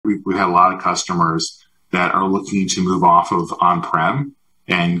We've had a lot of customers that are looking to move off of on-prem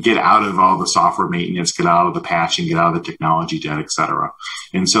and get out of all the software maintenance, get out of the patching, get out of the technology debt, et cetera.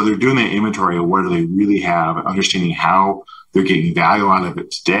 And so they're doing that inventory of what do they really have, understanding how they're getting value out of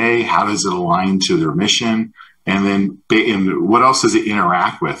it today, how does it align to their mission, and then what else does it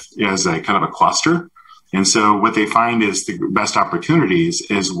interact with as a kind of a cluster. And so what they find is the best opportunities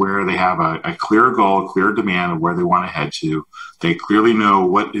is where they have a clear goal, a clear demand of where they want to head to. They clearly know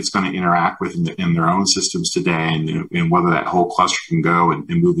what it's going to interact with in their own systems today, and whether that whole cluster can go and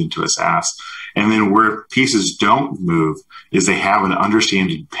move into a SaaS. And then where pieces don't move is they have an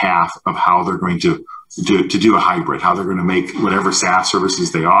understanding path of how they're going to do a hybrid, how they're going to make whatever SaaS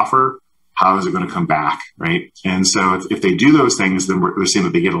services they offer, how is it going to come back, right? And so if they do those things, then we're seeing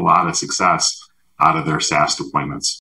that they get a lot of success out of their SaaS deployments.